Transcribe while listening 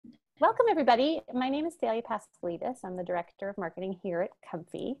Welcome, everybody. My name is Thalia Pascalides. I'm the Director of Marketing here at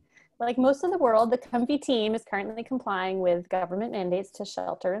Comfy. Like most of the world, the Comfy team is currently complying with government mandates to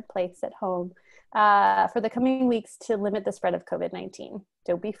shelter in place at home for the coming weeks to limit the spread of COVID-19.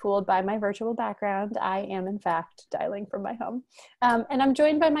 Don't be fooled by my virtual background. I am, in fact, dialing from my home. And I'm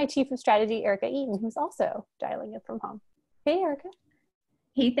joined by my Chief of Strategy, Erica Eaton, who's also dialing in from home. Hey, Erica.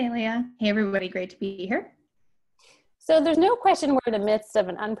 Hey, Thalia. Hey, everybody. Great to be here. So there's no question we're in the midst of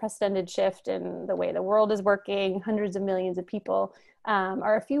an unprecedented shift in the way the world is working. Hundreds of millions of people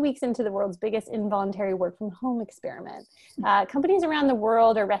are a few weeks into the world's biggest involuntary work from home experiment. Companies around the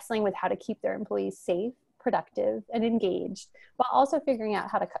world are wrestling with how to keep their employees safe, productive, and engaged, while also figuring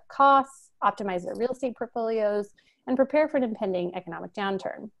out how to cut costs, optimize their real estate portfolios, and prepare for an impending economic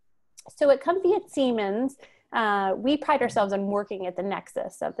downturn. So at Comfy at Siemens, we pride ourselves on working at the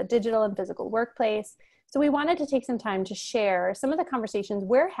nexus of the digital and physical workplace. So we wanted to take some time to share some of the conversations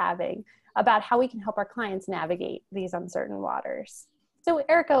we're having about how we can help our clients navigate these uncertain waters. So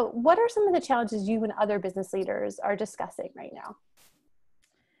Erica, what are some of the challenges you and other business leaders are discussing right now?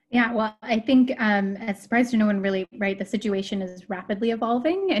 Yeah, well, I think as surprised to no one really, right, the situation is rapidly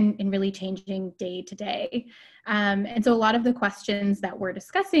evolving and really changing day to day. And so a lot of the questions that we're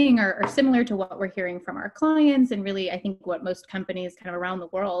discussing are similar to what we're hearing from our clients, and really, I think what most companies kind of around the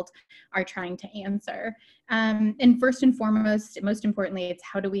world are trying to answer. And first and foremost, most importantly, it's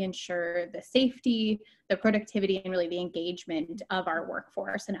how do we ensure the safety, the productivity, and really the engagement of our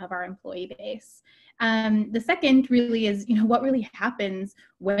workforce and of our employee base. The second really is, what really happens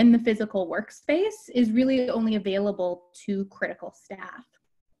when the physical workspace is really only available to critical staff.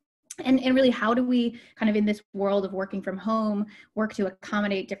 And really, how do we kind of in this world of working from home work to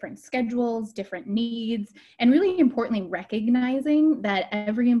accommodate different schedules, different needs, and really importantly, recognizing that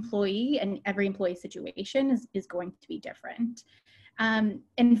every employee and every employee situation is going to be different.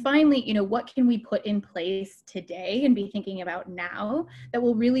 And finally, what can we put in place today and be thinking about now that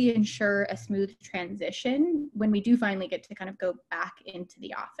will really ensure a smooth transition when we do finally get to kind of go back into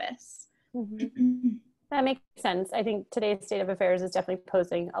the office? Mm-hmm. That makes sense. I think today's state of affairs is definitely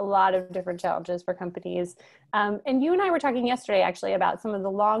posing a lot of different challenges for companies. And you and I were talking yesterday actually about some of the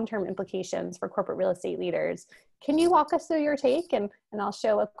long-term implications for corporate real estate leaders. Can you walk us through your take? And I'll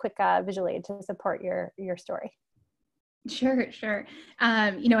show a quick visual aid to support your story. Sure.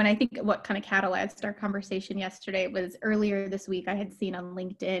 And I think what kind of catalyzed our conversation yesterday was earlier this week, I had seen on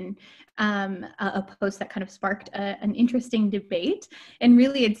LinkedIn a post that kind of sparked an interesting debate. And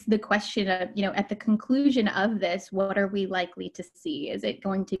really it's the question of, at the conclusion of this, what are we likely to see? Is it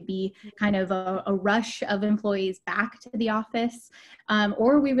going to be kind of a rush of employees back to the office?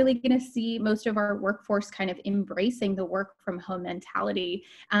 Or are we really going to see most of our workforce kind of embracing the work from home mentality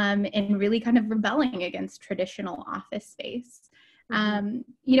and really kind of rebelling against traditional office space?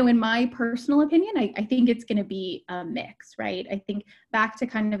 In my personal opinion, I think it's going to be a mix, right? I think back to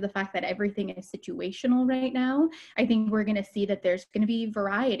kind of the fact that everything is situational right now, I think we're going to see that there's going to be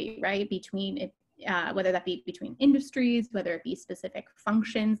variety, right? Between it, whether that be between industries, whether it be specific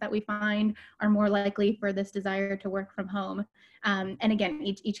functions that we find are more likely for this desire to work from home. And again,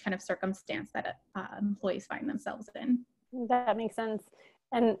 each kind of circumstance that employees find themselves in. That makes sense.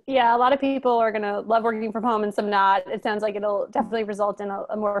 And yeah, a lot of people are going to love working from home and some not. It sounds like it'll definitely result in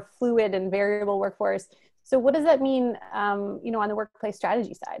a more fluid and variable workforce. So what does that mean, on the workplace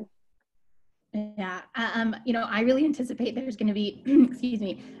strategy side? Yeah, I really anticipate there's going to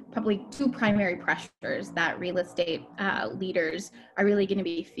be, probably two primary pressures that real estate leaders are really going to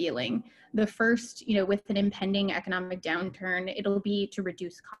be feeling. The first, with an impending economic downturn, it'll be to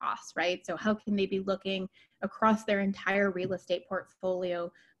reduce costs, right? So how can they be looking across their entire real estate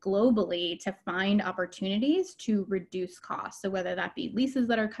portfolio globally to find opportunities to reduce costs? So whether that be leases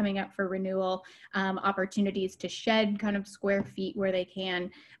that are coming up for renewal, opportunities to shed kind of square feet where they can,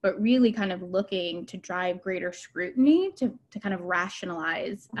 but really kind of looking to drive greater scrutiny to kind of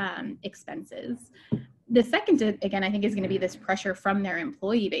rationalize expenses. The second, again, I think is going to be this pressure from their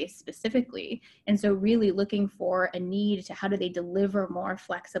employee base specifically. And so really looking for a need to how do they deliver more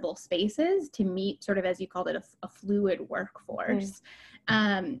flexible spaces to meet sort of, as you called it, a fluid workforce.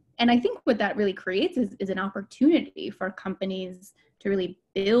 And I think what that really creates is an opportunity for companies to really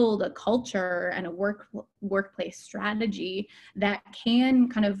build a culture and a workplace strategy that can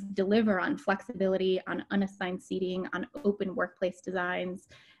kind of deliver on flexibility, on unassigned seating, on open workplace designs.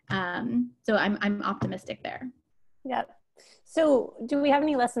 So I'm optimistic there. Yeah. So do we have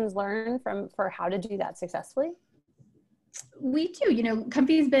any lessons learned for how to do that successfully? We do.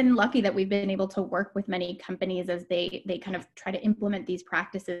 Comfy's been lucky that we've been able to work with many companies as they kind of try to implement these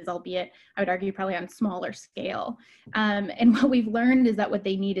practices, albeit I would argue probably on smaller scale. And what we've learned is that what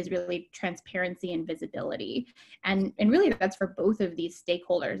they need is really transparency and visibility. And really that's for both of these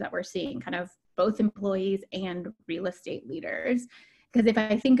stakeholders that we're seeing, kind of both employees and real estate leaders. Because if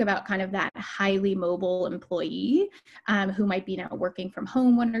I think about kind of that highly mobile employee who might be now working from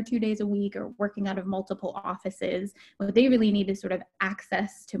home 1 or 2 days a week or working out of multiple offices, what they really need is sort of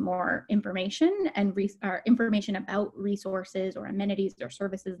access to more information and information about resources or amenities or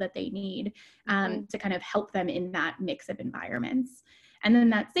services that they need to kind of help them in that mix of environments. And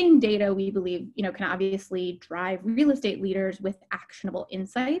then that same data, we believe, can obviously drive real estate leaders with actionable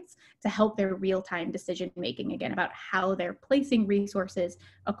insights to help their real-time decision making, again, about how they're placing resources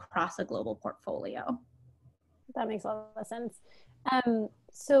across a global portfolio. That makes a lot of sense.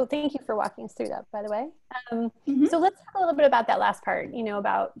 So thank you for walking us through that, by the way. So let's talk a little bit about that last part,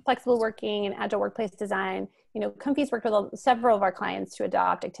 about flexible working and agile workplace design. Comfy's worked with several of our clients to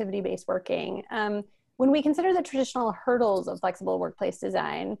adopt activity-based working. When we consider the traditional hurdles of flexible workplace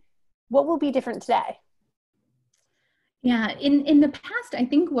design, what will be different today? Yeah, in the past, I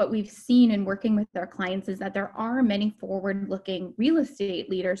think what we've seen in working with our clients is that there are many forward-looking real estate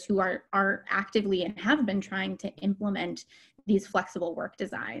leaders who are actively and have been trying to implement these flexible work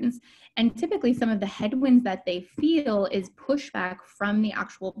designs. And typically some of the headwinds that they feel is pushback from the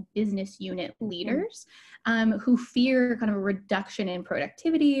actual business unit leaders who fear kind of a reduction in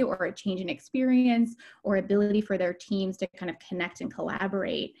productivity or a change in experience or ability for their teams to kind of connect and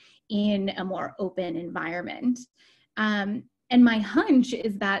collaborate in a more open environment. And my hunch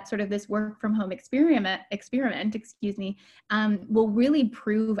is that sort of this work from home experiment, will really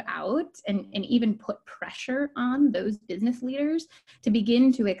prove out and even put pressure on those business leaders to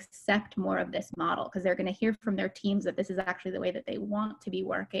begin to accept more of this model, because they're going to hear from their teams that this is actually the way that they want to be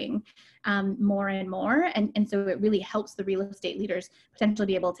working more and more. And so it really helps the real estate leaders potentially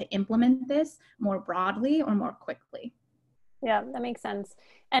be able to implement this more broadly or more quickly. Yeah, that makes sense.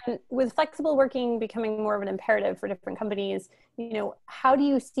 And with flexible working becoming more of an imperative for different companies, how do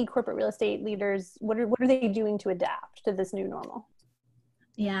you see corporate real estate leaders, what are they doing to adapt to this new normal?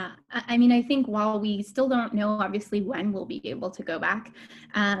 Yeah, I mean, I think while we still don't know, obviously, when we'll be able to go back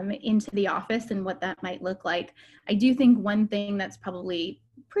into the office and what that might look like, I do think one thing that's probably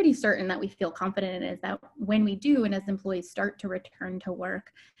pretty certain that we feel confident in is that when we do, and as employees start to return to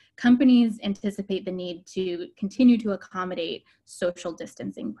work, companies anticipate the need to continue to accommodate social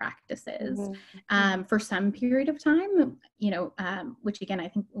distancing practices for some period of time, which again, I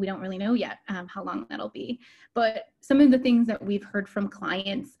think we don't really know yet how long that'll be. But some of the things that we've heard from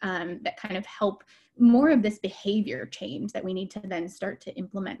clients that kind of help more of this behavior change that we need to then start to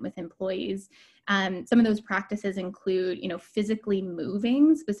implement with employees. Some of those practices include, physically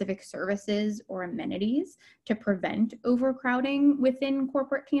moving specific services or amenities to prevent overcrowding within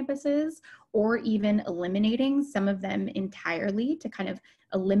corporate campuses, or even eliminating some of them entirely to kind of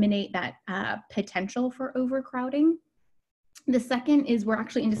eliminate that potential for overcrowding. The second is we're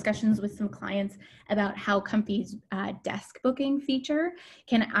actually in discussions with some clients about how Comfy's desk booking feature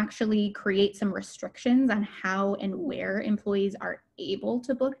can actually create some restrictions on how and where employees are able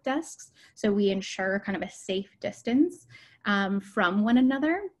to book desks, so we ensure kind of a safe distance from one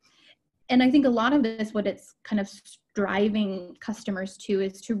another. And I think a lot of this, what it's kind of driving customers to,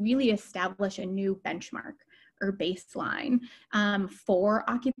 is to really establish a new benchmark or baseline for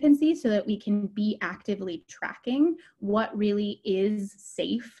occupancy, so that we can be actively tracking what really is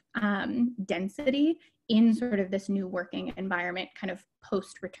safe density in sort of this new working environment, kind of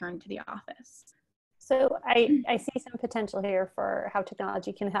post return to the office. So I see some potential here for how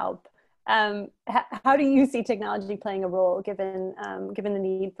technology can help. How do you see technology playing a role given the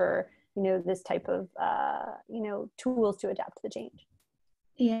need for this type of tools to adapt to the change?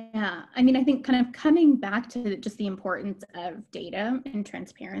 Yeah, I mean, I think kind of coming back to just the importance of data and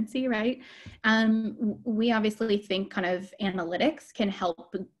transparency, right? We obviously think kind of analytics can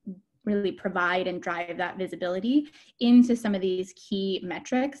help really provide and drive that visibility into some of these key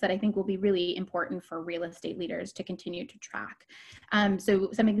metrics that I think will be really important for real estate leaders to continue to track.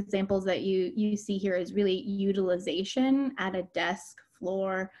 So some examples that you see here is really utilization at a desk,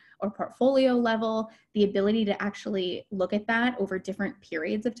 floor, or portfolio level, the ability to actually look at that over different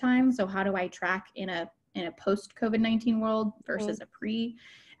periods of time. So how do I track in a post-COVID-19 world versus a pre?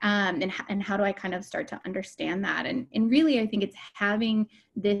 And how do I kind of start to understand that? And really, I think it's having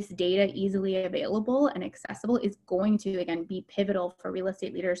this data easily available and accessible is going to, again, be pivotal for real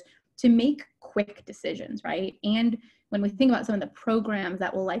estate leaders to make quick decisions, right? And when we think about some of the programs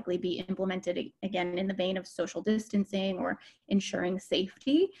that will likely be implemented, again, in the vein of social distancing or ensuring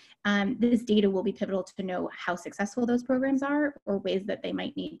safety, this data will be pivotal to know how successful those programs are or ways that they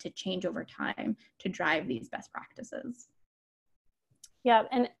might need to change over time to drive these best practices. Yeah,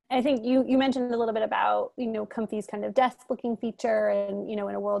 and I think you mentioned a little bit about, Comfy's kind of desk looking feature, and, in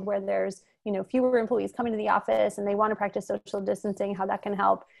a world where there's, fewer employees coming to the office and they want to practice social distancing, how that can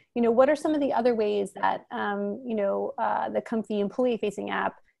help. What are some of the other ways that, the Comfy employee facing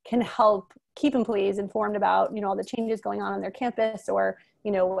app can help keep employees informed about, all the changes going on their campus, or,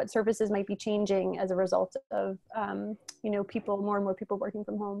 what services might be changing as a result of, more and more people working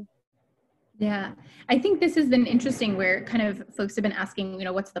from home? Yeah, I think this has been interesting where kind of folks have been asking,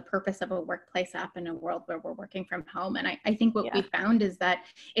 what's the purpose of a workplace app in a world where we're working from home? And I think what we found is that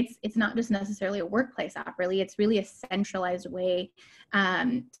it's not just necessarily a workplace app, really. It's really a centralized way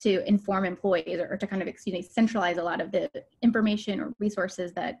to inform employees, or to kind of, centralize a lot of the information or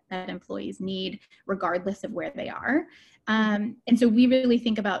resources that employees need, regardless of where they are. And so we really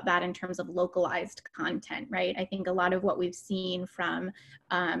think about that in terms of localized content, right? I think a lot of what we've seen from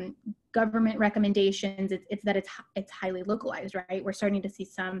government recommendations, it's that it's highly localized, right? We're starting to see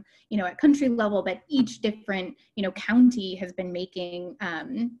some, at country level, but each different, county has been making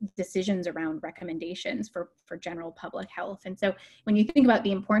decisions around recommendations for general public health. And so when you think about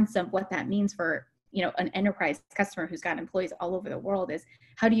the importance of what that means for, an enterprise customer who's got employees all over the world, is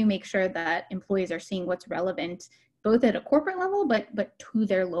how do you make sure that employees are seeing what's relevant both at a corporate level, but to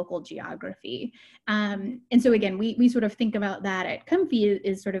their local geography. And so again, we sort of think about that at Comfy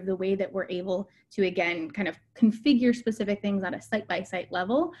is sort of the way that we're able to, again, kind of configure specific things on a site-by-site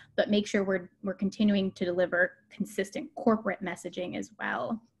level, but make sure we're continuing to deliver consistent corporate messaging as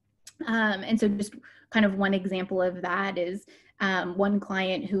well. And so just kind of one example of that is one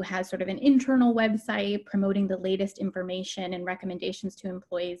client who has sort of an internal website promoting the latest information and recommendations to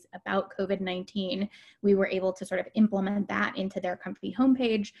employees about COVID-19. We were able to sort of implement that into their Comfy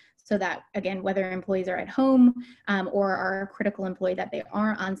homepage so that, again, whether employees are at home or are a critical employee that they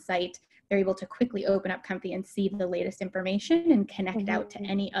are on site, they're able to quickly open up Comfy and see the latest information and connect out to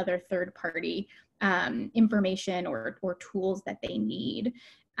any other third-party information or tools that they need.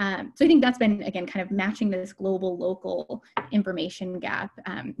 So I think that's been, again, kind of matching this global local information gap.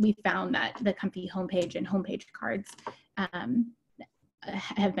 We found that the Comfy homepage and homepage cards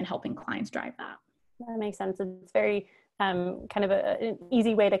have been helping clients drive that. That makes sense. It's very kind of an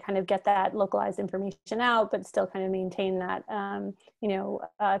easy way to kind of get that localized information out, but still kind of maintain that,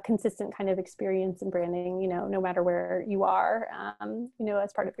 consistent kind of experience and branding, no matter where you are,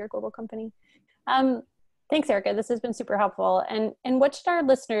 as part of your global company. Thanks, Erica. This has been super helpful. And what should our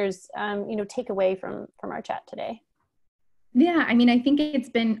listeners, take away from our chat today? Yeah, I mean, I think it's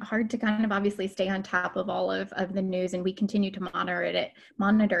been hard to kind of obviously stay on top of all of the news, and we continue to monitor it,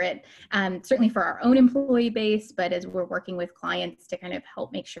 certainly for our own employee base, but as we're working with clients to kind of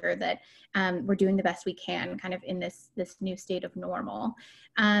help make sure that we're doing the best we can kind of in this new state of normal.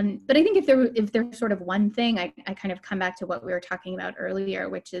 But I think if there's sort of one thing, I kind of come back to what we were talking about earlier,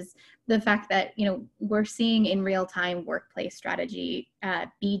 which is the fact that, we're seeing in real time workplace strategy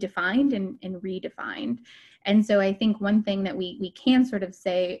be defined and redefined. And so I think one thing that we can sort of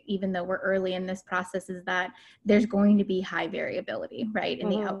say, even though we're early in this process, is that there's going to be high variability, right, in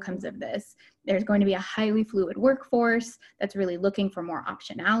the outcomes of this. There's going to be a highly fluid workforce that's really looking for more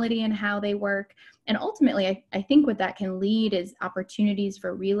optionality in how they work. And ultimately, I think what that can lead is opportunities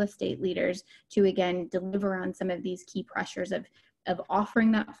for real estate leaders to, again, deliver on some of these key pressures of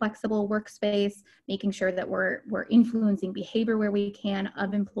offering that flexible workspace, making sure that we're influencing behavior where we can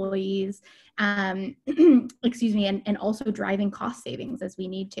of employees, and also driving cost savings as we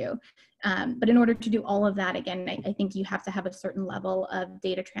need to. But in order to do all of that, again, I think you have to have a certain level of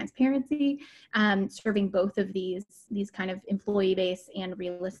data transparency, serving both of these kind of employee base and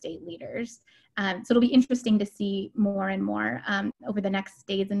real estate leaders. So it'll be interesting to see more and more over the next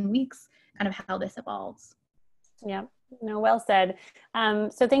days and weeks, kind of how this evolves. Yeah. No, well said.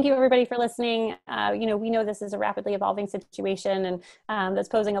 So thank you everybody for listening. We know this is a rapidly evolving situation, and that's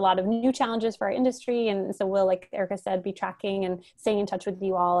posing a lot of new challenges for our industry. And so we'll, like Erica said, be tracking and staying in touch with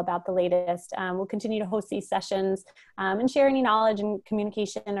you all about the latest. We'll continue to host these sessions and share any knowledge and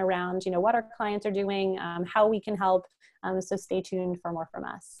communication around, what our clients are doing, how we can help. So stay tuned for more from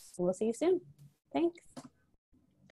us. And we'll see you soon. Thanks.